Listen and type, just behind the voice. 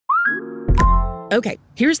Okay,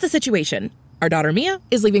 here's the situation. Our daughter Mia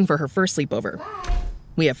is leaving for her first sleepover.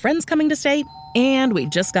 We have friends coming to stay, and we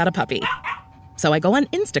just got a puppy. So I go on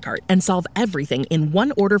Instacart and solve everything in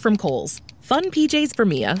one order from Kohl's. Fun PJs for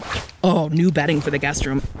Mia. Oh, new bedding for the guest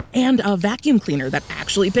room. And a vacuum cleaner that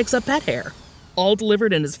actually picks up pet hair. All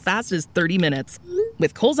delivered in as fast as 30 minutes.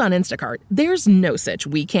 With Kohl's on Instacart, there's no such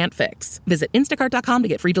we can't fix. Visit instacart.com to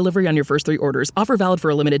get free delivery on your first 3 orders. Offer valid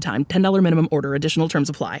for a limited time. $10 minimum order. Additional terms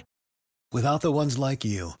apply. Without the ones like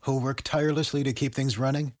you, who work tirelessly to keep things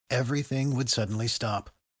running, everything would suddenly stop.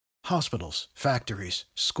 Hospitals, factories,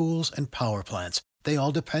 schools, and power plants, they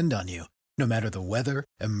all depend on you. No matter the weather,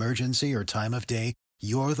 emergency, or time of day,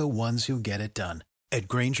 you're the ones who get it done. At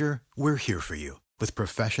Grainger, we're here for you with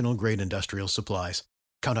professional-grade industrial supplies.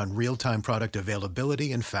 Count on real-time product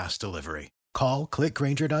availability and fast delivery. Call,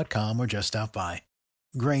 clickgrainger.com, or just stop by.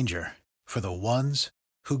 Grainger, for the ones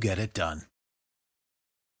who get it done.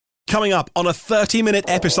 Coming up on a 30-minute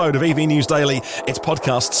episode of EV News Daily, it's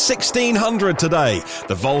podcast 1600 today.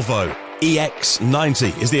 The Volvo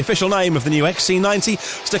EX90 is the official name of the new XC90.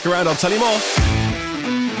 Stick around, I'll tell you more.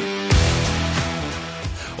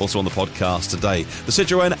 Also on the podcast today, the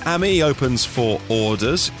Citroën Ami opens for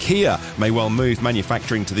orders. Kia may well move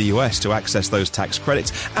manufacturing to the US to access those tax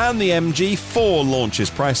credits. And the MG4 launches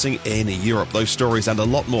pricing in Europe. Those stories and a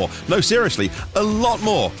lot more. No, seriously, a lot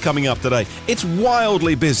more coming up today. It's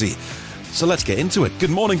wildly busy. So let's get into it. Good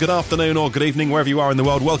morning, good afternoon, or good evening, wherever you are in the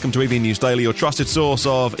world. Welcome to EV News Daily, your trusted source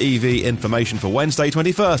of EV information for Wednesday,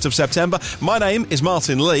 21st of September. My name is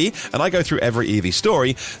Martin Lee, and I go through every EV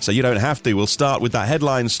story, so you don't have to. We'll start with that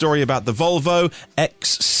headline story about the Volvo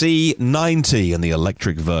XC90 and the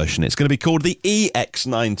electric version. It's going to be called the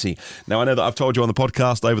EX90. Now, I know that I've told you on the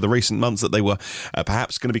podcast over the recent months that they were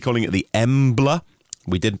perhaps going to be calling it the Embla.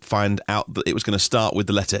 We did find out that it was going to start with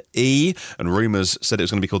the letter E, and rumours said it was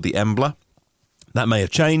going to be called the Embla. That may have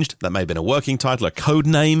changed. That may have been a working title, a code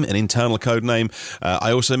name, an internal code name.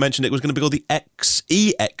 I also mentioned it was going to be called the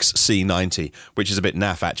EXC90, which is a bit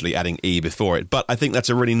naff, actually, adding E before it. But I think that's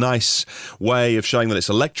a really nice way of showing that it's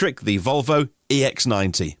electric, the Volvo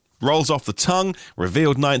EX90. Rolls off the tongue,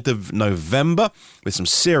 revealed 9th of November, with some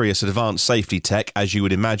serious advanced safety tech, as you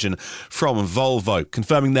would imagine, from Volvo,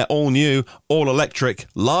 confirming their all-new, all-electric,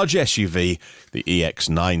 large SUV, the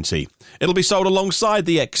EX90. It'll be sold alongside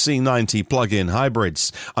the XC90 plug-in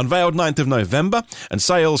hybrids. Unveiled 9th of November, and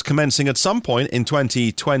sales commencing at some point in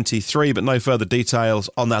 2023, but no further details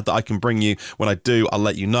on that I can bring you. When I do, I'll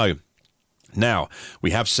let you know. Now,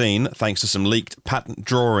 we have seen, thanks to some leaked patent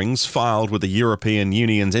drawings filed with the European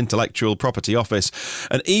Union's Intellectual Property Office,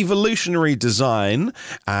 an evolutionary design,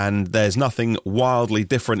 and there's nothing wildly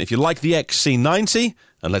different. If you like the XC90,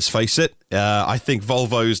 and let's face it, I think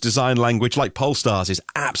Volvo's design language, like Polestar's, is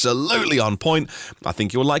absolutely on point. I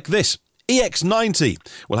think you'll like this. EX90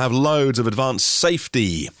 will have loads of advanced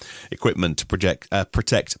safety equipment to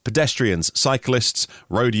protect pedestrians, cyclists,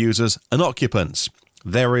 road users, and occupants.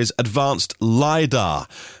 There is advanced LiDAR.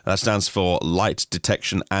 That stands for light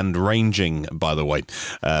detection and ranging, by the way.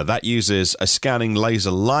 That uses a scanning laser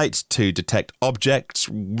light to detect objects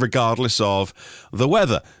regardless of the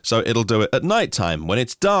weather. So it'll do it at night time, when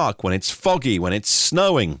it's dark, when it's foggy, when it's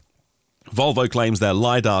snowing. Volvo claims their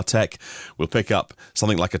LiDAR tech will pick up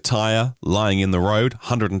something like a tyre lying in the road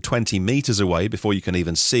 120 metres away before you can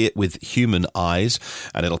even see it with human eyes,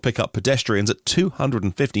 and it'll pick up pedestrians at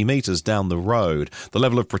 250 metres down the road. The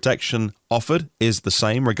level of protection offered is the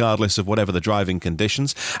same regardless of whatever the driving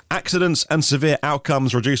conditions. Accidents and severe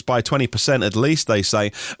outcomes reduced by 20% at least, they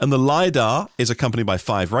say, and the LiDAR is accompanied by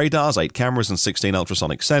 5 radars, 8 cameras and 16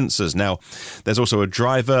 ultrasonic sensors. Now, there's also a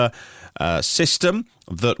driver system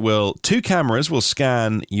that 2 cameras will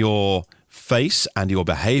scan your face and your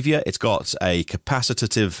behaviour. It's got a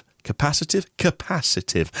capacitive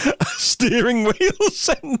steering wheel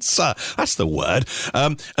sensor. That's the word.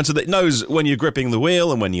 And so that it knows when you're gripping the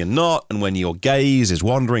wheel and when you're not, and when your gaze is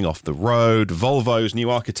wandering off the road. Volvo's new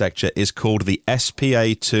architecture is called the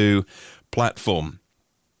SPA2 platform.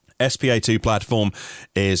 SPA2 platform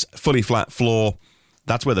is fully flat floor.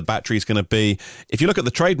 That's where the battery is going to be. If you look at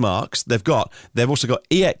the trademarks, they've also got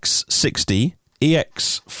EX60,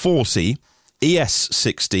 EX40,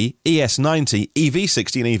 ES60, ES90,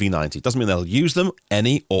 EV60 and EV90. Doesn't mean they'll use them,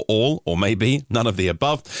 any or all, or maybe none of the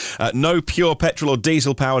above. No pure petrol or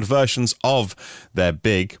diesel-powered versions of their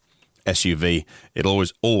big SUV. It'll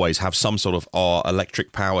always have some sort of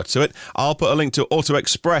electric power to it. I'll put a link to Auto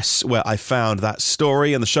Express where I found that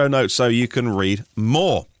story in the show notes so you can read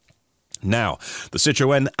more. Now, the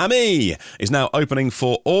Citroën Ami is now opening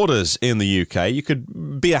for orders in the UK. You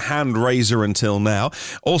could be a hand raiser until now.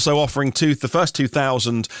 Also offering the first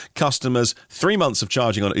 2,000 customers 3 months of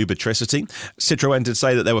charging on Ubitricity. Citroën did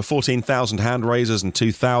say that there were 14,000 hand raisers and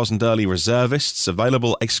 2,000 early reservists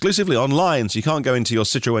available exclusively online, so you can't go into your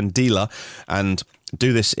Citroën dealer and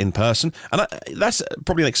do this in person. And that's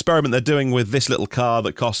probably an experiment they're doing with this little car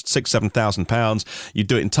that costs £6,000-7,000. You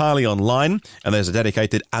do it entirely online, and there's a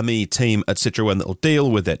dedicated Ami team at Citroën that will deal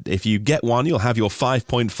with it. If you get one, you'll have your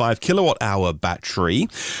 5.5 kilowatt-hour battery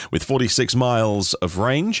with 46 miles of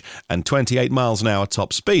range and 28 miles an hour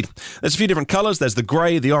top speed. There's a few different colours. There's the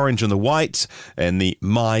grey, the orange and the white in the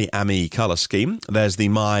My Ami colour scheme. There's the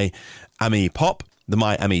My Ami Pop, the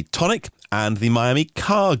My Ami Tonic, and the Miami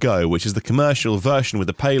Cargo, which is the commercial version with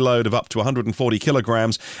a payload of up to 140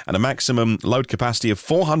 kilograms and a maximum load capacity of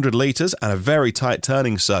 400 litres and a very tight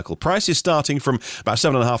turning circle. Price is starting from about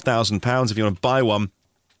 £7,500 if you want to buy one.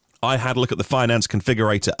 I had a look at the finance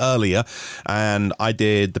configurator earlier, and I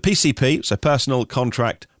did the PCP, so personal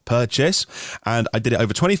contract purchase, and I did it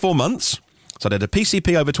over 24 months. So I did a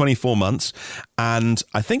PCP over 24 months, and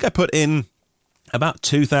I think I put in about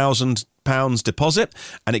 £2,000 deposit,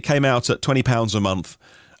 and it came out at £20 a month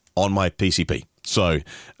on my PCP. So,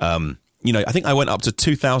 I think I went up to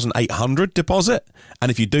 2,800 deposit,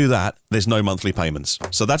 and if you do that, there's no monthly payments.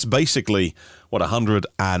 So that's basically,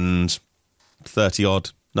 130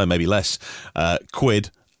 odd, no, maybe less,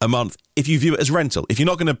 quid a month if you view it as rental. If you're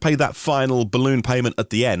not going to pay that final balloon payment at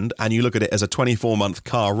the end and you look at it as a 24-month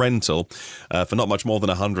car rental for not much more than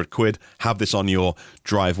 100 quid, have this on your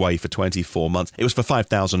driveway for 24 months. It was for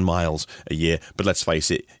 5,000 miles a year, but let's face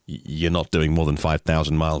it, you're not doing more than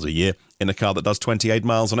 5,000 miles a year in a car that does 28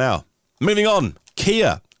 miles an hour. Moving on,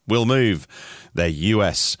 Kia will move their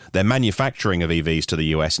manufacturing of EVs to the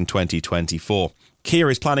US in 2024.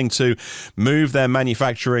 Kia is planning to move their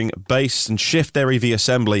manufacturing base and shift their EV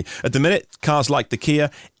assembly. At the minute, cars like the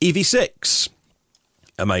Kia EV6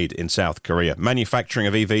 are made in South Korea. Manufacturing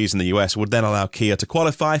of EVs in the US would then allow Kia to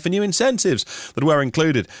qualify for new incentives that were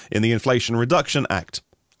included in the Inflation Reduction Act.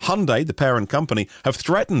 Hyundai, the parent company, have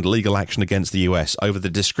threatened legal action against the US over the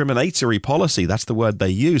discriminatory policy. That's the word they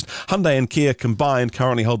used. Hyundai and Kia combined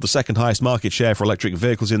currently hold the second highest market share for electric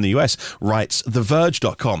vehicles in the US, writes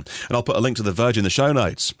TheVerge.com. And I'll put a link to The Verge in the show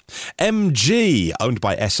notes. MG, owned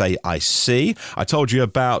by SAIC. I told you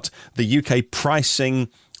about the UK pricing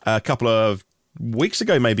a couple of weeks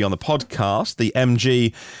ago, maybe on the podcast. The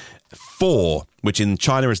MG4, which in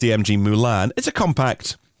China is the MG Mulan. It's a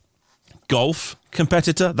compact Golf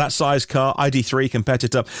competitor, that size car, ID3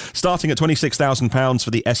 competitor, starting at £26,000 for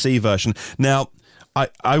the SE version. Now,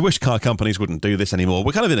 I wish car companies wouldn't do this anymore.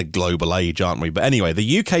 We're kind of in a global age, aren't we? But anyway,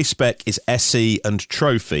 the UK spec is SE and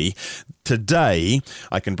Trophy. Today,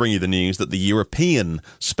 I can bring you the news that the European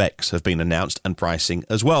specs have been announced and pricing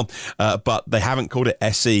as well. But they haven't called it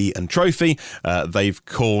SE and Trophy. They've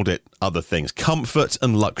called it other things, comfort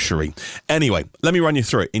and luxury. Anyway, let me run you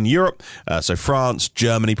through it. In Europe, so France,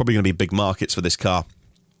 Germany, probably going to be big markets for this car.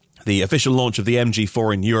 The official launch of the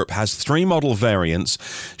MG4 in Europe has 3 model variants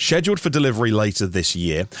scheduled for delivery later this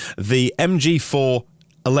year. The MG4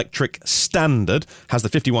 Electric Standard has the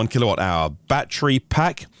 51 kilowatt-hour battery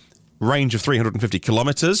pack, range of 350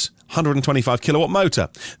 kilometres, 125 kilowatt motor.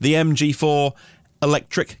 The MG4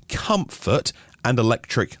 Electric Comfort and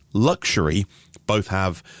Electric Luxury both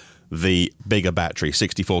have the bigger battery,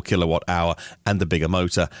 64 kilowatt hour, and the bigger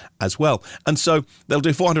motor as well. And so they'll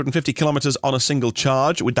do 450 kilometres on a single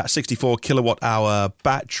charge with that 64 kilowatt hour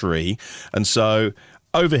battery. And so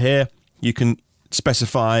over here, you can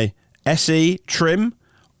specify SE trim,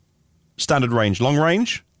 standard range, long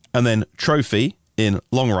range, and then Trophy in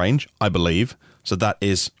long range, I believe. So that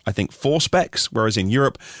is, I think, 4 specs, whereas in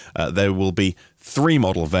Europe, there will be 3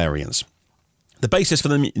 model variants. The basis for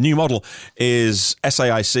the new model is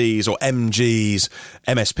SAIC's or MG's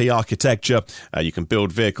MSP architecture. You can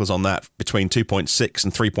build vehicles on that between 2.6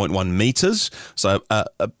 and 3.1 metres. So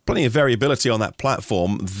plenty of variability on that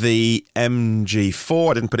platform. The MG4,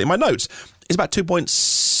 I didn't put it in my notes, is about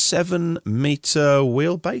 2.7 metre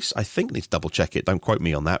wheelbase. I think, need to double check it. Don't quote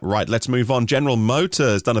me on that. Right, let's move on. General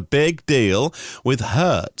Motors done a big deal with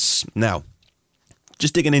Hertz. Now,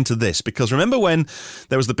 just digging into this, because remember when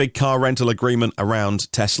there was the big car rental agreement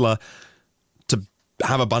around Tesla to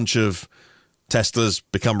have a bunch of Teslas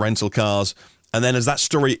become rental cars, and then as that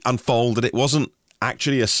story unfolded, it wasn't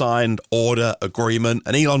actually a signed order agreement,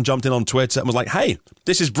 and Elon jumped in on Twitter and was like, hey,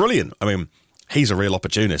 this is brilliant. I mean, he's a real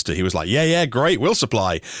opportunist. He was like, yeah, great, we'll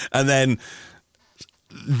supply. And then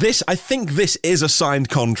this, I think this is a signed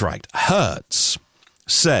contract. Hertz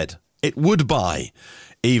said it would buy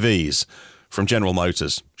EVs from General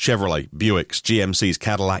Motors, Chevrolet, Buicks, GMCs,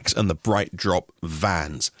 Cadillacs, and the Bright Drop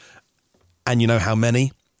vans. And you know how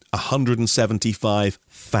many?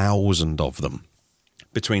 175,000 of them.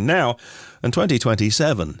 Between now and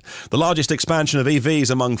 2027. The largest expansion of EVs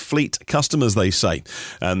among fleet customers, they say,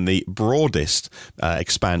 and the broadest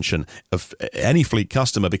expansion of any fleet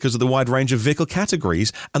customer because of the wide range of vehicle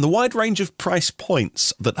categories and the wide range of price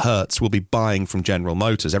points that Hertz will be buying from General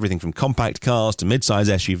Motors. Everything from compact cars to mid-size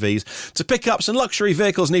SUVs to pickups and luxury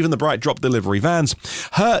vehicles and even the Bright Drop delivery vans.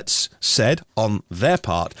 Hertz said on their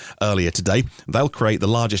part earlier today they'll create the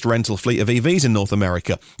largest rental fleet of EVs in North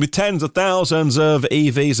America with tens of thousands of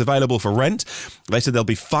EVs available for rent. They said there'll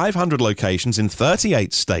be 500 locations in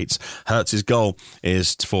 38 states. Hertz's goal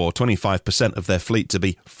is for 25% of their fleet to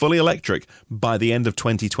be fully electric by the end of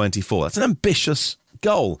 2024. That's an ambitious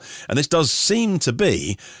goal. And this does seem to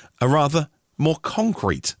be a rather more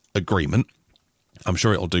concrete agreement. I'm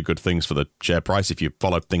sure it'll do good things for the share price if you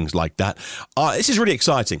follow things like that. This is really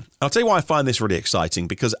exciting. I'll tell you why I find this really exciting,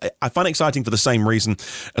 because I find it exciting for the same reason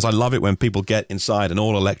as I love it when people get inside an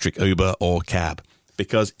all-electric Uber or cab.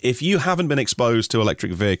 Because if you haven't been exposed to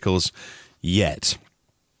electric vehicles yet,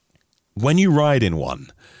 when you ride in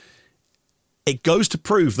one, it goes to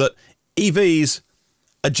prove that EVs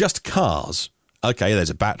are just cars. Okay, there's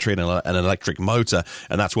a battery and an electric motor,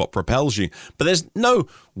 and that's what propels you. But there's no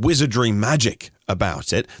wizardry magic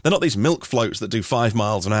about it. They're not these milk floats that do 5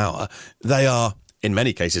 miles an hour. They are, in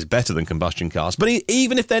many cases, better than combustion cars. But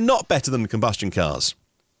even if they're not better than combustion cars,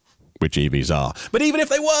 which EVs are, but even if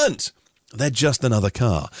they weren't, they're just another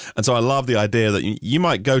car. And so I love the idea that you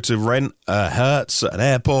might go to rent a Hertz at an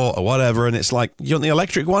airport or whatever, and it's like, you want the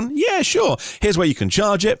electric one? Yeah, sure. Here's where you can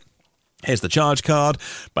charge it. Here's the charge card.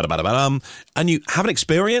 And you have an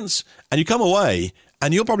experience, and you come away,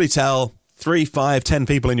 and you'll probably tell 3, 5, 10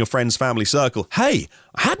 people in your friend's family circle, hey,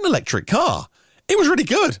 I had an electric car. It was really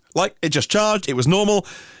good. Like, it just charged. It was normal.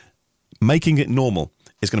 Making it normal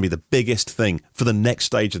is going to be the biggest thing for the next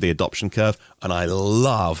stage of the adoption curve. And I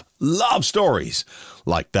love stories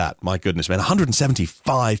like that. My goodness, man,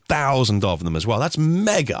 175,000 of them as well. That's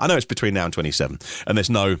mega. I know it's between now and 27, and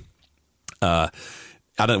there's no...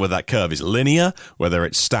 I don't know whether that curve is linear, whether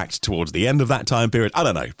it's stacked towards the end of that time period. I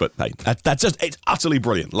don't know. But hey, that's just, it's utterly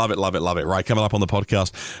brilliant. Love it, love it, love it. Right, coming up on the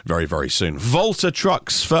podcast very, very soon. Volta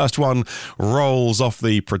trucks, first one rolls off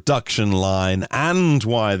the production line, and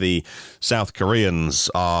why the South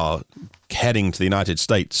Koreans are heading to the United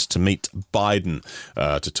States to meet Biden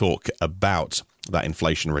to talk about that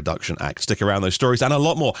Inflation Reduction Act. Stick around, those stories and a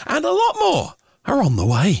lot more are on the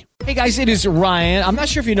way. Hey guys, it is Ryan. I'm not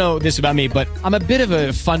sure if you know this about me, but I'm a bit of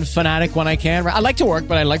a fun fanatic when I can. I like to work,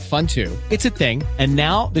 but I like fun too. It's a thing. And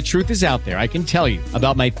now the truth is out there. I can tell you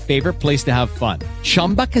about my favorite place to have fun.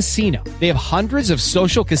 Chumba Casino. They have hundreds of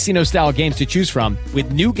social casino style games to choose from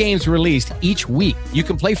with new games released each week. You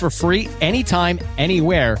can play for free anytime,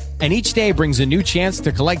 anywhere. And each day brings a new chance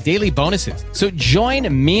to collect daily bonuses. So join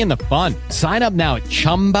me in the fun. Sign up now at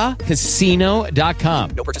ChumbaCasino.com.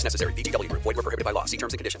 No purchase necessary. VGW Group. Void where prohibited by law. See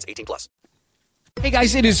terms and conditions. 18+. Hey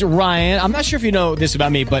guys, it is Ryan. I'm not sure if you know this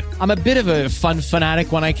about me, but I'm a bit of a fun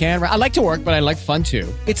fanatic when I can. I like to work, but I like fun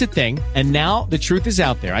too. It's a thing. And now the truth is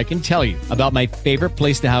out there. I can tell you about my favorite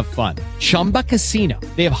place to have fun. Chumba Casino.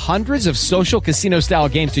 They have hundreds of social casino style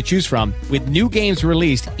games to choose from with new games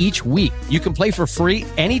released each week. You can play for free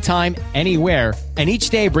anytime, anywhere. And each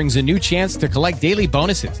day brings a new chance to collect daily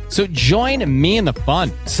bonuses. So join me in the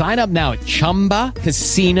fun. Sign up now at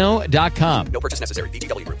ChumbaCasino.com. No purchase necessary.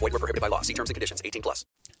 VGW Group. Void where prohibited by law. See terms and conditions. 18+.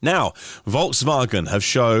 Now, Volkswagen have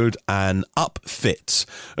showed an upfit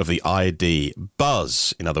of the ID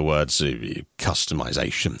Buzz, in other words,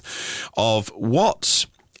 customization, of what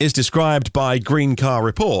is described by Green Car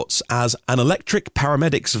Reports as an electric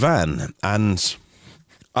paramedics van. And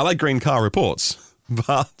I like Green Car Reports,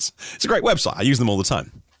 but it's a great website. I use them all the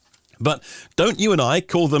time. But don't you and I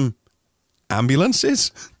call them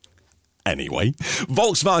ambulances? Anyway,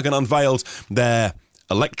 Volkswagen unveiled their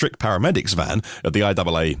electric paramedics van at the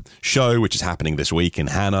IAA show, which is happening this week in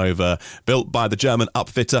Hanover, built by the German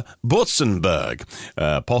upfitter Butzenberg.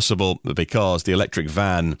 Possible because the electric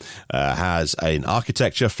van has an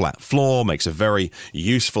architecture, flat floor, makes a very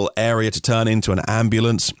useful area to turn into an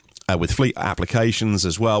ambulance with fleet applications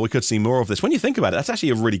as well. We could see more of this. When you think about it, that's actually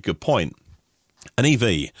a really good point. An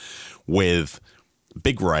EV with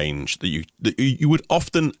big range that you would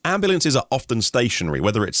often, ambulances are often stationary,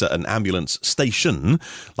 whether it's at an ambulance station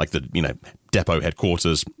like the depot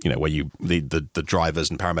headquarters, where the drivers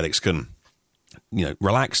and paramedics can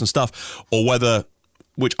relax and stuff, or whether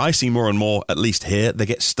which I see more and more, at least here, they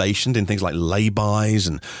get stationed in things like lay-bys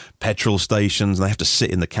and petrol stations, and they have to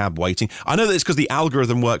sit in the cab waiting. I know that it's because the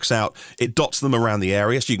algorithm works out, it dots them around the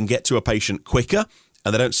area so you can get to a patient quicker,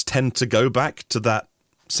 and they don't tend to go back to that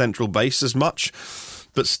central base as much.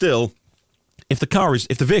 But still, if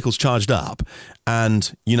the vehicle's charged up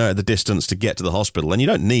and you know the distance to get to the hospital, and you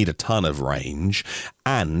don't need a ton of range,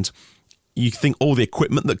 and you think all the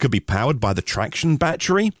equipment that could be powered by the traction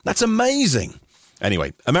battery, that's amazing.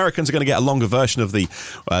 Anyway, Americans are going to get a longer version of the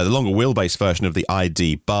longer wheelbase version of the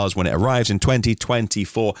ID Buzz when it arrives in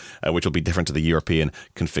 2024, which will be different to the European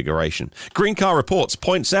configuration. Green Car Reports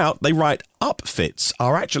points out, they write, upfits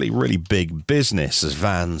are actually really big business as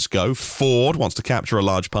vans go. Ford wants to capture a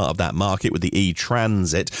large part of that market with the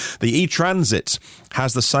E-Transit. The E-Transit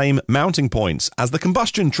has the same mounting points as the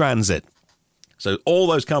combustion Transit. So all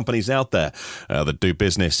those companies out there that do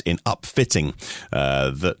business in upfitting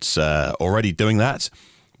that's already doing that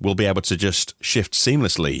will be able to just shift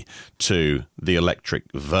seamlessly to the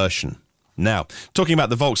electric version. Now, talking about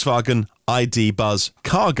the Volkswagen ID Buzz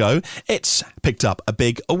Cargo, it's picked up a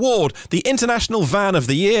big award, the International Van of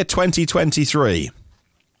the Year 2023.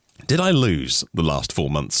 Did I lose the last 4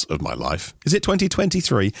 months of my life? Is it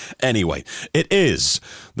 2023? Anyway, it is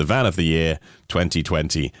the Van of the Year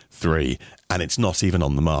 2023, and it's not even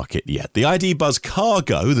on the market yet. The ID Buzz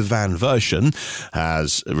Cargo, the van version,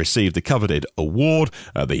 has received the coveted award.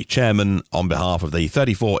 The chairman, on behalf of the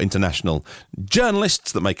 34 international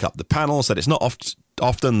journalists that make up the panel, said it's not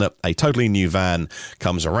often that a totally new van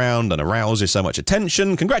comes around and arouses so much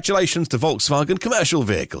attention. Congratulations to Volkswagen Commercial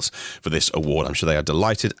Vehicles for this award. I'm sure they are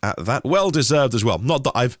delighted at that. Well deserved as well. Not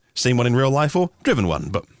that I've seen one in real life or driven one,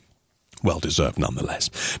 but well deserved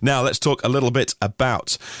nonetheless. Now let's talk a little bit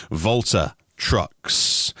about Volta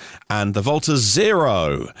trucks. And the Volta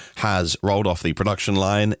Zero has rolled off the production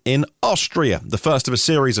line in Austria, the first of a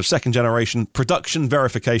series of second-generation production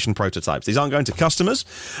verification prototypes. These aren't going to customers,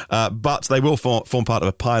 but they will form part of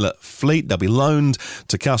a pilot fleet. They'll be loaned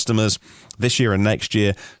to customers this year and next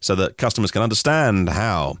year so that customers can understand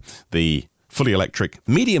how the fully electric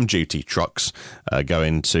medium-duty trucks go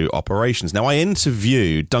into operations. Now, I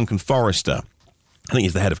interviewed Duncan Forrester. I think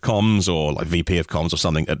he's the head of comms or like VP of comms or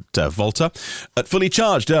something at Volta, at Fully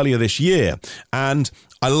Charged earlier this year. And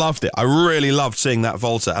I loved it. I really loved seeing that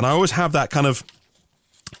Volta. And I always have that kind of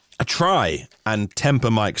a try and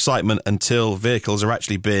temper my excitement until vehicles are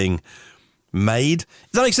actually being made. Does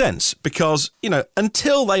that make sense? Because, you know,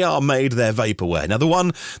 until they are made, they're vaporware. Now, the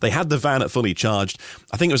one, they had the van at Fully Charged.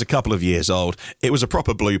 I think it was a couple of years old. It was a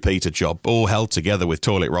proper Blue Peter job, all held together with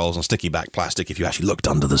toilet rolls and sticky back plastic if you actually looked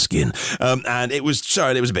under the skin. And it was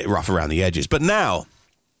a bit rough around the edges. But now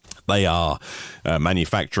they are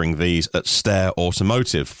manufacturing these at Steyr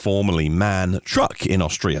Automotive, formerly MAN Truck in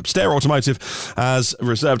Austria. Steyr Automotive has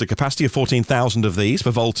reserved a capacity of 14,000 of these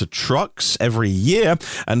for Volta trucks every year.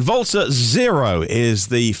 And Volta Zero is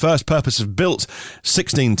the first purpose-built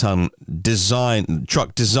 16-ton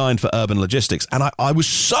truck designed for urban logistics. And I was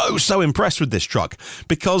so impressed with this truck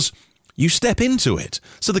because you step into it.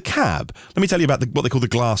 So the cab, let me tell you about what they call the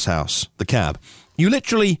glass house, the cab. You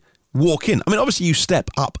literally walk in. I mean, obviously you step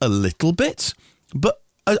up a little bit, but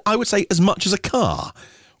I would say as much as a car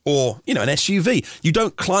or, you know, an SUV. You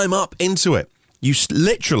don't climb up into it. You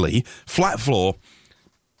literally, flat floor,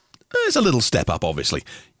 there's a little step up, obviously.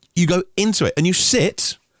 You go into it and you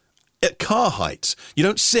sit at car height. You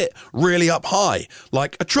don't sit really up high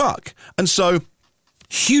like a truck. And so,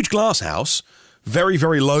 huge glass house, very,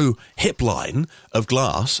 very low hip line of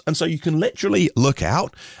glass. And so you can literally look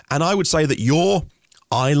out, and I would say that your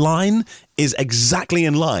eye line is exactly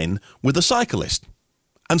in line with a cyclist.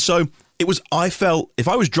 And so I felt, if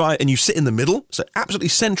I was driving and you sit in the middle, so absolutely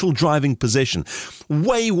central driving position,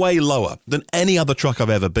 way, way lower than any other truck I've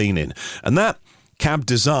ever been in. And that cab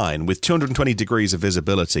design with 220 degrees of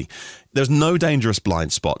visibility, there's no dangerous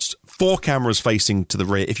blind spots, 4 cameras facing to the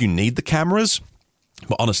rear if you need the cameras.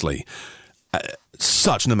 But honestly,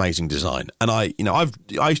 such an amazing design. And I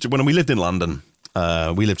used to, when we lived in London,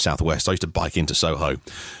 we lived southwest. I used to bike into Soho, and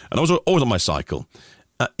I was always on my cycle.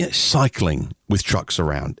 Cycling with trucks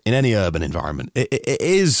around in any urban environment, it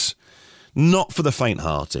is not for the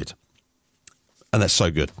faint-hearted, and that's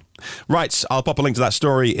so good. Right, I'll pop a link to that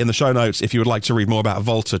story in the show notes if you would like to read more about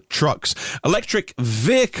Volta trucks. Electric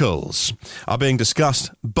vehicles are being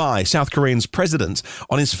discussed by South Korean's president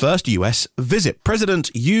on his first US visit.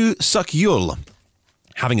 President Yoon Suk-yeol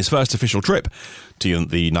having his first official trip to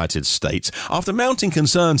the United States after mounting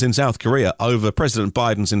concerns in South Korea over President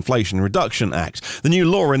Biden's Inflation Reduction Act. The new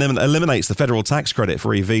law eliminates the federal tax credit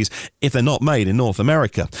for EVs if they're not made in North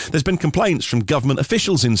America. There's been complaints from government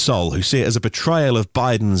officials in Seoul who see it as a betrayal of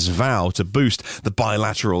Biden's vow to boost the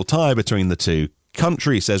bilateral tie between the two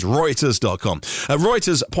countries, says Reuters.com.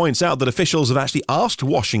 Reuters points out that officials have actually asked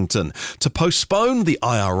Washington to postpone the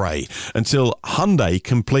IRA until Hyundai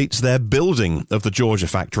completes their building of the Georgia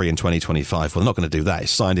factory in 2025. Well, they're not going to do that.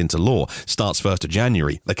 It's signed into law. Starts 1st of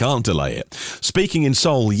January. They can't delay it. Speaking in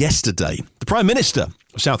Seoul yesterday, the Prime Minister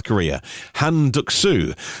of South Korea, Han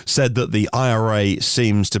Duck-soo, said that the IRA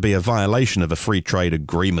seems to be a violation of a free trade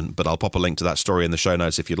agreement, but I'll pop a link to that story in the show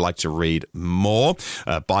notes if you'd like to read more.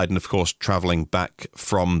 Biden, of course, travelling back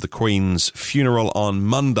from the Queen's funeral on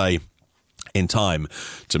Monday in time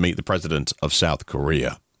to meet the President of South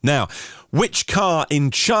Korea. Now, which car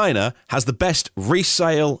in China has the best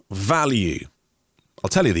resale value? I'll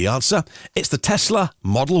tell you the answer. It's the Tesla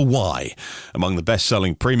Model Y. Among the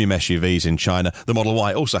best-selling premium SUVs in China, the Model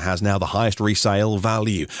Y also has now the highest resale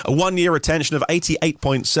value, a one-year retention of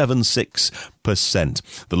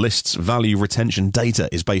 88.76%. The list's value retention data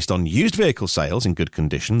is based on used vehicle sales in good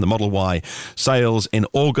condition. The Model Y sales in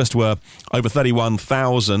August were over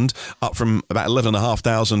 31,000, up from about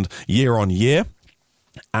 11,500 year on year.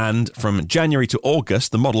 And from January to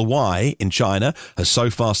August, the Model Y in China has so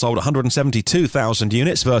far sold 172,000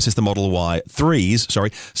 units versus the Model Y 3's,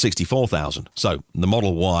 64,000. So the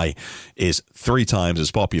Model Y is 3 times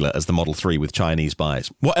as popular as the Model 3 with Chinese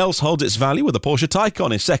buyers. What else holds its value? Well, the Porsche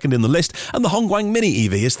Taycan is second in the list, and the Hongguang Mini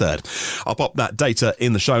EV is third. I'll pop that data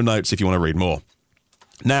in the show notes if you want to read more.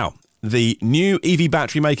 Now, the new EV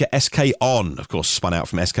battery maker SK On, of course spun out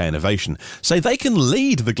from SK Innovation, say they can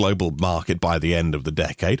lead the global market by the end of the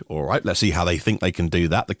decade. All right, let's see how they think they can do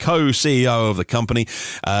that. The co-CEO of the company,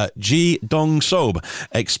 Ji Dong-sob,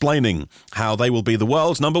 explaining how they will be the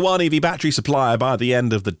world's #1 EV battery supplier by the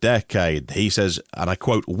end of the decade. He says, and I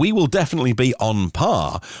quote, "We will definitely be on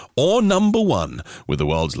par or #1 with the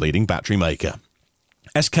world's leading battery maker."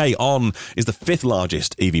 SK On is the 5th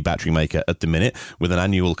largest EV battery maker at the minute, with an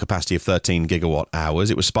annual capacity of 13 gigawatt hours.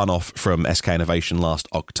 It was spun off from SK Innovation last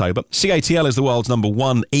October. CATL is the world's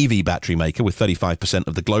 #1 EV battery maker with 35%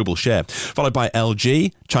 of the global share, followed by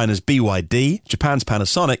LG, China's BYD, Japan's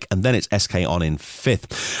Panasonic, and then it's SK On in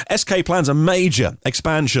 5th. SK plans a major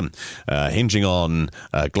expansion, hinging on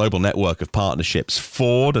a global network of partnerships.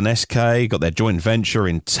 Ford and SK got their joint venture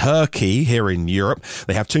in Turkey, here in Europe.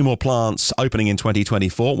 They have 2 more plants opening in 2024,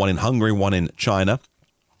 one in Hungary, one in China.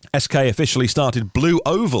 SK officially started Blue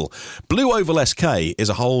Oval. Blue Oval SK is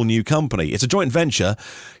a whole new company. It's a joint venture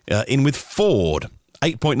in with Ford.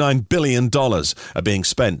 $8.9 billion are being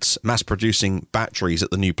spent mass-producing batteries at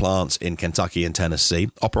the new plants in Kentucky and Tennessee.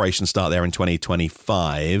 Operations start there in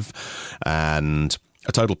 2025, and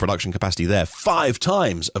a total production capacity there 5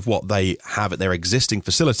 times of what they have at their existing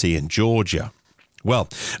facility in Georgia. Well,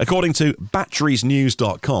 according to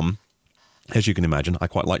batteriesnews.com, as you can imagine, I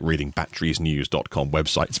quite like reading batteriesnews.com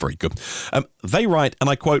website. It's very good. They write, and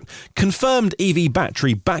I quote, "Confirmed EV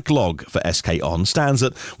battery backlog for SK On stands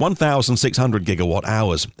at 1,600 gigawatt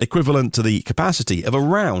hours, equivalent to the capacity of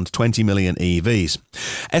around 20 million EVs.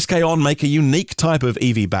 SK On make a unique type of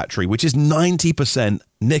EV battery, which is 90%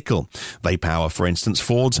 nickel. They power, for instance,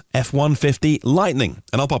 Ford's F-150 Lightning."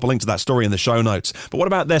 And I'll pop a link to that story in the show notes. But what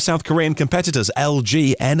about their South Korean competitors,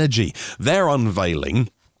 LG Energy? They're unveiling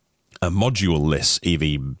a module-less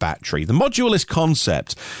EV battery. The module-less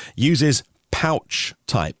concept uses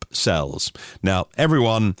pouch-type cells. Now,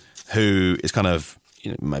 everyone who is kind of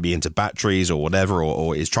maybe into batteries or whatever,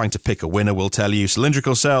 or is trying to pick a winner, will tell you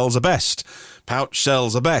cylindrical cells are best, pouch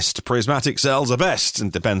cells are best, prismatic cells are best,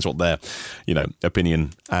 and depends what their,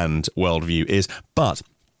 opinion and worldview is. But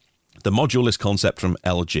the module-less concept from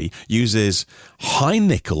LG uses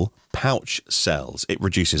high-nickel pouch cells. It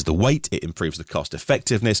reduces the weight, it improves the cost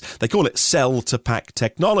effectiveness. They call it cell-to-pack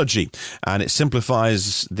technology, and it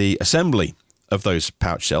simplifies the assembly of those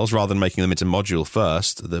pouch cells rather than making them into module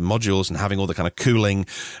first. The modules and having all the kind of cooling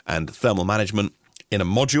and thermal management in a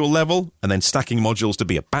module level, and then stacking modules to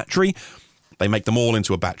be a battery. They make them all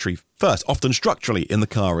into a battery first, often structurally in the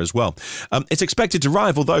car as well. It's expected to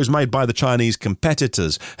rival those made by the Chinese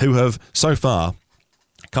competitors, who have so far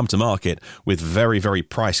come to market with very, very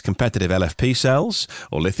price-competitive LFP cells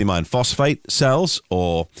or lithium iron phosphate cells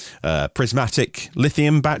or prismatic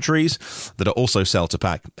lithium batteries that are also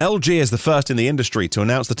cell-to-pack. LG is the first in the industry to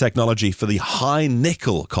announce the technology for the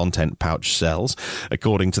high-nickel content pouch cells,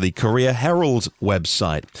 according to the Korea Herald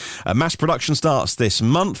website. Mass production starts this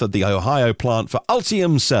month at the Ohio plant for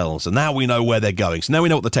Ultium cells, and now we know where they're going. So now we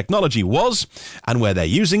know what the technology was and where they're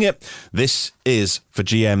using it. This is for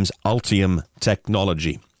GM's Ultium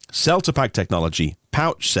technology. Cell-to-pack technology,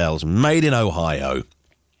 pouch cells made in Ohio,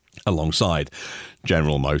 alongside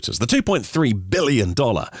General Motors. The $2.3 billion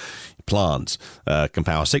plant can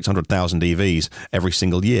power 600,000 EVs every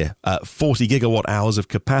single year, 40 gigawatt hours of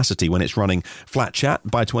capacity when it's running flat chat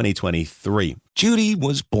by 2023. Judy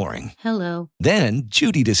was boring. Hello. Then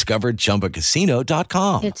Judy discovered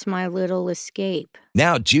ChumbaCasino.com. It's my little escape.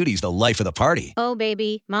 Now Judy's the life of the party. Oh,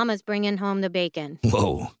 baby, mama's bringing home the bacon.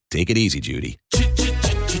 Whoa, take it easy, Judy.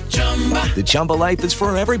 The Chumba life is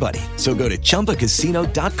for everybody. So go to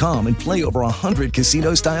ChumbaCasino.com and play over 100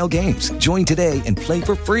 casino-style games. Join today and play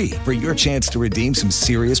for free for your chance to redeem some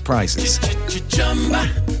serious prizes.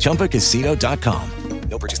 ChumbaCasino.com.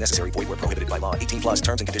 No purchase necessary. Void where prohibited by law. 18 plus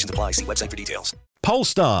terms and conditions apply. See website for details.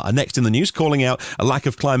 Polestar are next in the news, calling out a lack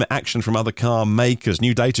of climate action from other car makers.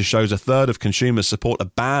 New data shows a third of consumers support a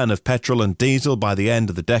ban of petrol and diesel by the end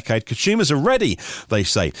of the decade. Consumers are ready, they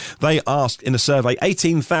say. They asked in a survey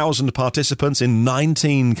 18,000 participants in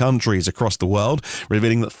 19 countries across the world,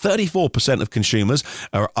 revealing that 34% of consumers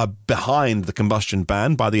are behind the combustion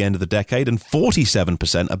ban by the end of the decade and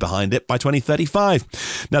 47% are behind it by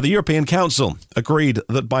 2035. Now, the European Council agreed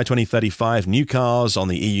that by 2035, new cars on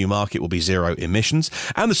the EU market will be zero emissions.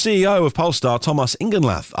 And the CEO of Polestar, Thomas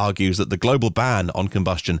Ingenlath, argues that the global ban on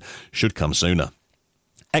combustion should come sooner.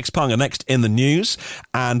 XPeng are next in the news,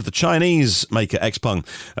 and the Chinese maker XPeng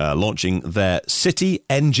launching their City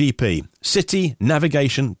NGP, City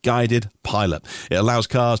Navigation Guided Pilot. It allows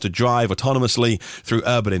cars to drive autonomously through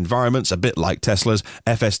urban environments, a bit like Tesla's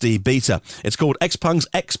FSD Beta. It's called XPeng's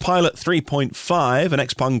X-Pilot 3.5, and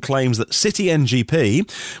XPeng claims that City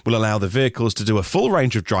NGP will allow the vehicles to do a full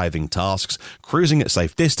range of driving tasks, cruising at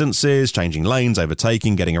safe distances, changing lanes,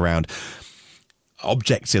 overtaking, getting around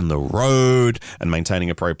objects in the road, and maintaining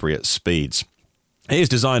appropriate speeds. It is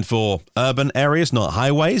designed for urban areas, not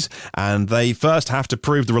highways, and they first have to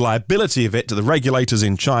prove the reliability of it to the regulators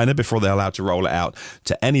in China before they're allowed to roll it out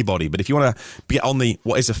to anybody. But if you want to get on the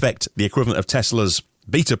what is effect the equivalent of Tesla's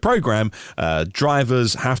beta program,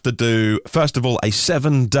 drivers have to do, first of all, a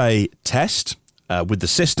 7-day test with the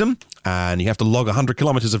system, and you have to log 100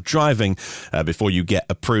 kilometers of driving before you get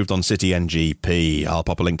approved on City NGP. I'll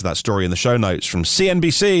pop a link to that story in the show notes from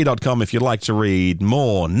cnbc.com if you'd like to read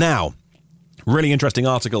more. Now, really interesting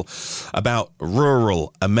article about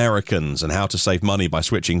rural Americans and how to save money by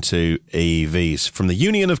switching to EVs from the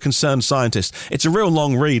Union of Concerned Scientists. It's a real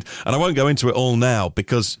long read, and I won't go into it all now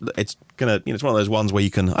because it's it's one of those ones where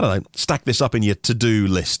you can, stack this up in your to-do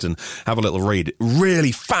list and have a little read.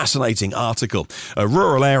 Really fascinating article.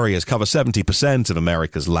 Rural areas cover 70% of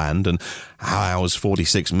America's land and house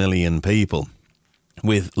 46 million people.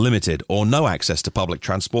 With limited or no access to public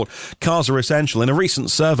transport, cars are essential. In a recent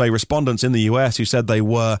survey, respondents in the US who said they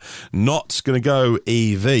were not going to go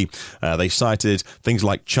EV, they cited things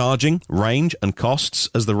like charging, range and costs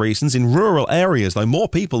as the reasons. In rural areas, though, more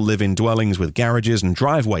people live in dwellings with garages and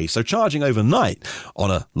driveways, so charging overnight on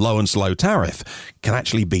a low and slow tariff can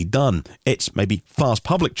actually be done. It's maybe fast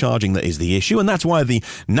public charging that is the issue, and that's why the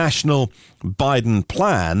National Biden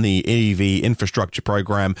plan, the EV infrastructure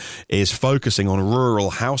program, is focusing on rural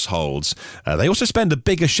households. They also spend a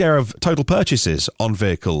bigger share of total purchases on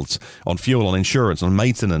vehicles, on fuel, on insurance, on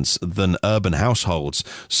maintenance than urban households.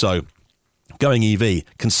 So going EV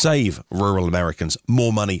can save rural Americans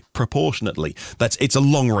more money proportionately. It's a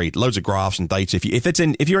long read, loads of graphs and data.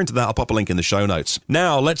 If you're into that, I'll pop a link in the show notes.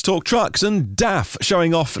 Now let's talk trucks, and DAF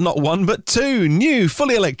showing off not one but two new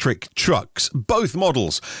fully electric trucks. Both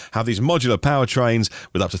models have these modular powertrains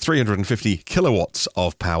with up to 350 kilowatts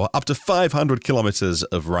of power, up to 500 kilometers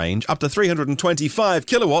of range, up to 325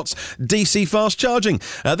 kilowatts DC fast charging.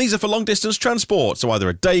 These are for long distance transport, so either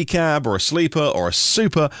a day cab or a sleeper or a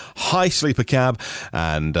super high sleeper cab,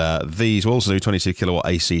 and these will also do 22 kilowatt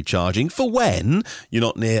AC charging for when you're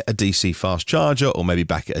not near a DC fast charger, or maybe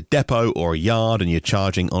back at a depot or a yard and you're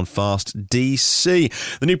charging on fast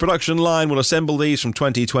DC. The new production line will assemble these from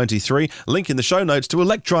 2023. Link in the show notes to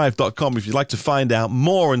electrive.com if you'd like to find out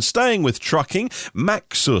more. And staying with trucking,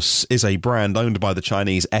 Maxus is a brand owned by the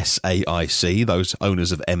Chinese SAIC, those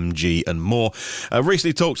owners of MG and more.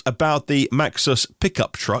 Recently talked about the Maxus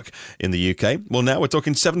pickup truck in the UK. Well, now we're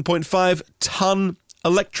talking 7.5 ton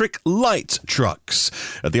electric light trucks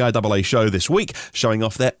at the IAA show this week, showing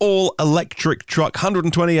off their all-electric truck,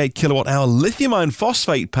 128 kilowatt-hour lithium iron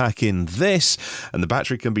phosphate pack in this, and the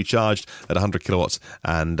battery can be charged at 100 kilowatts.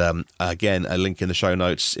 And again, a link in the show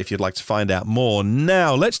notes if you'd like to find out more.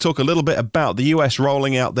 Now, let's talk a little bit about the US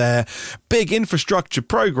rolling out their big infrastructure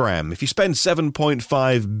program. If you spend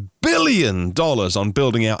 $7.5 billion on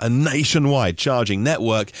building out a nationwide charging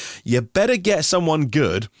network, you better get someone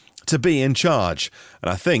good to be in charge.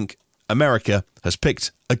 And I think America has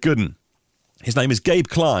picked a good one. His name is Gabe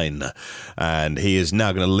Klein, and he is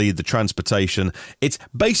now going to lead the transportation. It's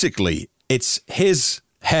his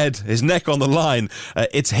head, his neck on the line.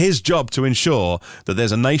 It's his job to ensure that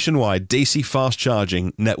there's a nationwide DC fast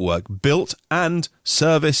charging network built and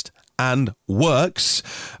serviced and works.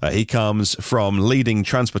 He comes from leading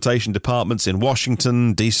transportation departments in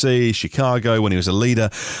Washington, D.C., Chicago, when he was a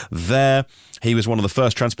leader there. He was one of the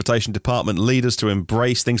first transportation department leaders to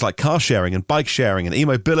embrace things like car sharing and bike sharing and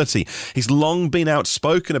e-mobility. He's long been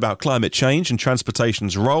outspoken about climate change and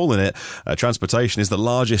transportation's role in it. Transportation is the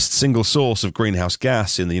largest single source of greenhouse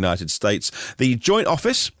gas in the United States. The Joint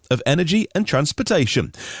Office of Energy and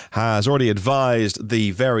Transportation has already advised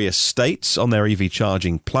the various states on their EV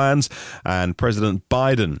charging plans, and President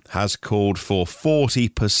Biden has called for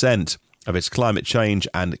 40% of its climate change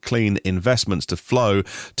and clean investments to flow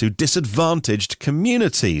to disadvantaged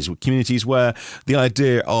communities where the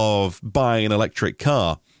idea of buying an electric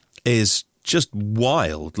car is just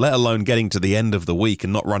wild, let alone getting to the end of the week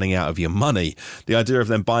and not running out of your money. The idea of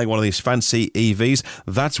them buying one of these fancy EVs,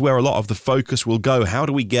 that's where a lot of the focus will go. How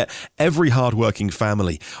do we get every hardworking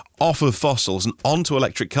family off of fossils and onto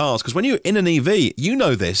electric cars? Because when you're in an EV, you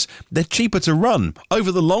know this, they're cheaper to run.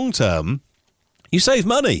 Over the long term, you save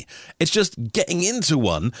money. It's just getting into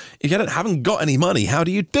one. If you haven't got any money, how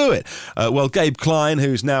do you do it? Well, Gabe Klein,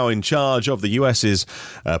 who's now in charge of the US's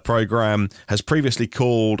program, has previously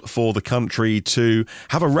called for the country to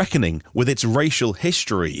have a reckoning with its racial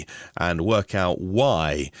history and work out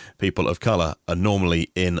why people of color are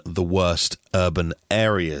normally in the worst urban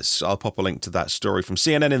areas. I'll pop a link to that story from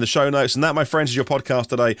CNN in the show notes. And that, my friends, is your podcast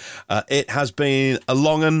today. It has been a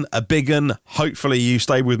long one, a big one. Hopefully you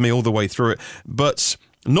stay with me all the way through it. But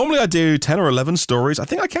normally I do 10 or 11 stories. I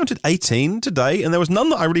think I counted 18 today, and there was none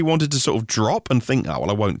that I really wanted to sort of drop and think, oh, well,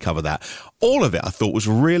 I won't cover that. All of it I thought was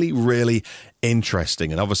really, really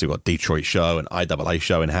interesting. And obviously we've got Detroit show and IAA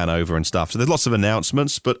show in Hanover and stuff. So there's lots of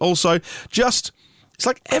announcements, but also just, it's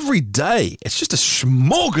like every day, it's just a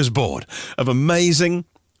smorgasbord of amazing,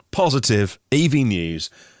 positive EV news.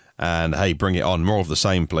 And hey, bring it on. More of the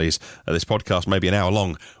same, please. This podcast may be an hour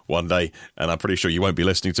long one day, and I'm pretty sure you won't be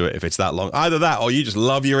listening to it if it's that long. Either that, or you just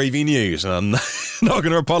love your EV news, and I'm not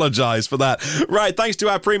going to apologise for that. Right, thanks to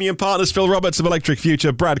our premium partners, Phil Roberts of Electric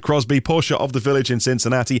Future, Brad Crosby, Porsche of the Village in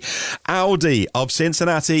Cincinnati, Audi of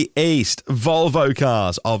Cincinnati East, Volvo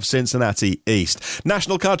Cars of Cincinnati East,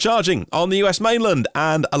 National Car Charging on the US mainland,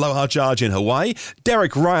 and Aloha Charge in Hawaii,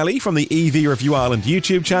 Derek Riley from the EV Review Ireland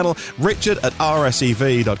YouTube channel, Richard at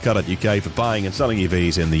rsev.co.uk for buying and selling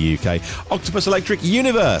EVs in the UK, Octopus Electric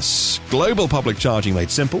Universe, global public charging made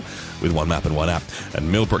simple with one map and one app,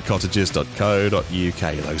 and millbrookcottages.co.uk,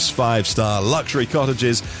 those 5-star luxury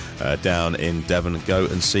cottages down in Devon. Go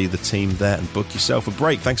and see the team there and book yourself a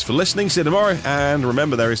break. Thanks for listening. See you tomorrow, and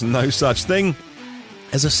remember, there is no such thing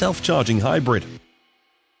as a self-charging hybrid.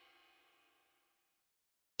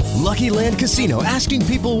 Lucky Land Casino, asking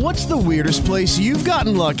people, what's the weirdest place you've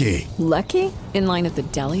gotten lucky? Lucky? In line at the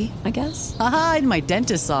deli, I guess? Aha, in my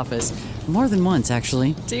dentist's office. More than once,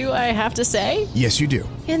 actually. Do I have to say? Yes, you do.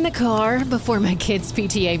 In the car before my kids'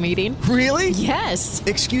 PTA meeting. Really? Yes.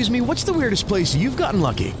 Excuse me, what's the weirdest place you've gotten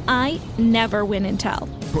lucky? I never win and tell.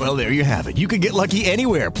 Well, there you have it. You can get lucky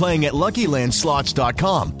anywhere, playing at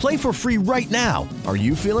LuckyLandSlots.com. Play for free right now. Are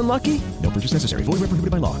you feeling lucky? No purchase necessary. Void where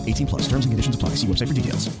prohibited by law. 18+. Terms and conditions apply. See website for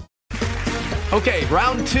details. Okay,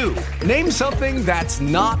 round two. Name something that's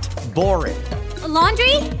not boring. A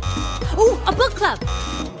laundry? Ooh, a book club.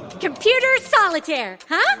 Computer solitaire,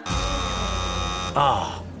 huh?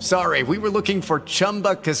 Ah, oh, sorry. We were looking for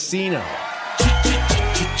Chumba Casino.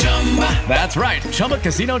 That's right.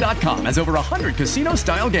 ChumbaCasino.com has over 100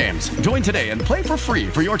 casino-style games. Join today and play for free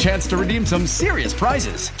for your chance to redeem some serious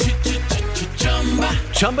prizes.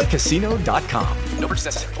 ChumbaCasino.com. No purchase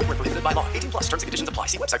necessary. Void where prohibited by law. 18+. Terms and conditions apply.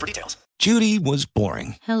 See website for details. Judy was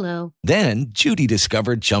boring. Hello. Then Judy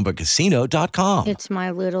discovered ChumbaCasino.com. It's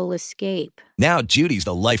my little escape. Now Judy's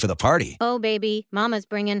the life of the party. Oh, baby, mama's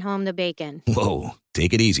bringing home the bacon. Whoa,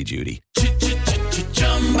 take it easy, Judy.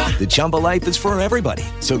 The Chumba life is for everybody.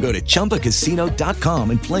 So go to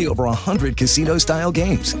ChumbaCasino.com and play over 100 casino-style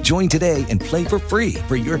games. Join today and play for free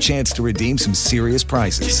for your chance to redeem some serious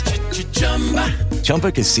prizes.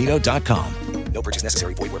 ChumbaCasino.com. No purchase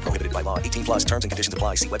necessary. Void where prohibited by law. 18 plus terms and conditions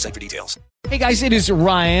apply. See website for details. Hey guys, it is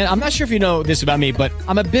Ryan. I'm not sure if you know this about me, but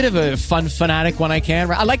I'm a bit of a fun fanatic when I can.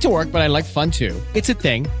 I like to work, but I like fun too. It's a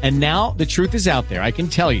thing. And now the truth is out there. I can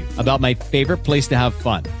tell you about my favorite place to have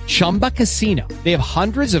fun. Chumba Casino. They have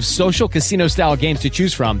hundreds of social casino style games to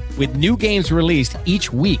choose from with new games released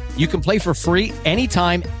each week. You can play for free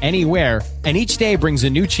anytime, anywhere. And each day brings a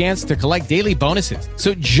new chance to collect daily bonuses.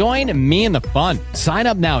 So join me in the fun. Sign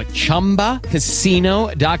up now at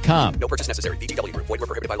ChumbaCasino.com. No purchase necessary. VGW Group. Void where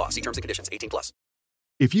prohibited by law. See terms and conditions. 18 plus.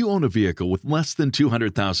 If you own a vehicle with less than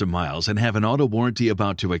 200,000 miles and have an auto warranty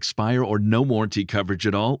about to expire or no warranty coverage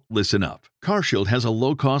at all, listen up. CarShield has a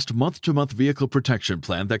low-cost month-to-month vehicle protection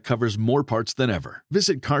plan that covers more parts than ever.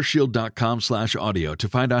 Visit carshield.com/audio to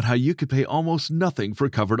find out how you could pay almost nothing for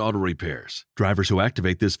covered auto repairs. Drivers who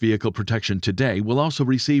activate this vehicle protection today will also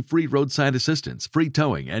receive free roadside assistance, free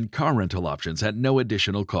towing, and car rental options at no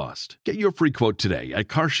additional cost. Get your free quote today at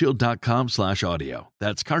carshield.com/audio.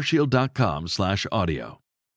 That's carshield.com/audio.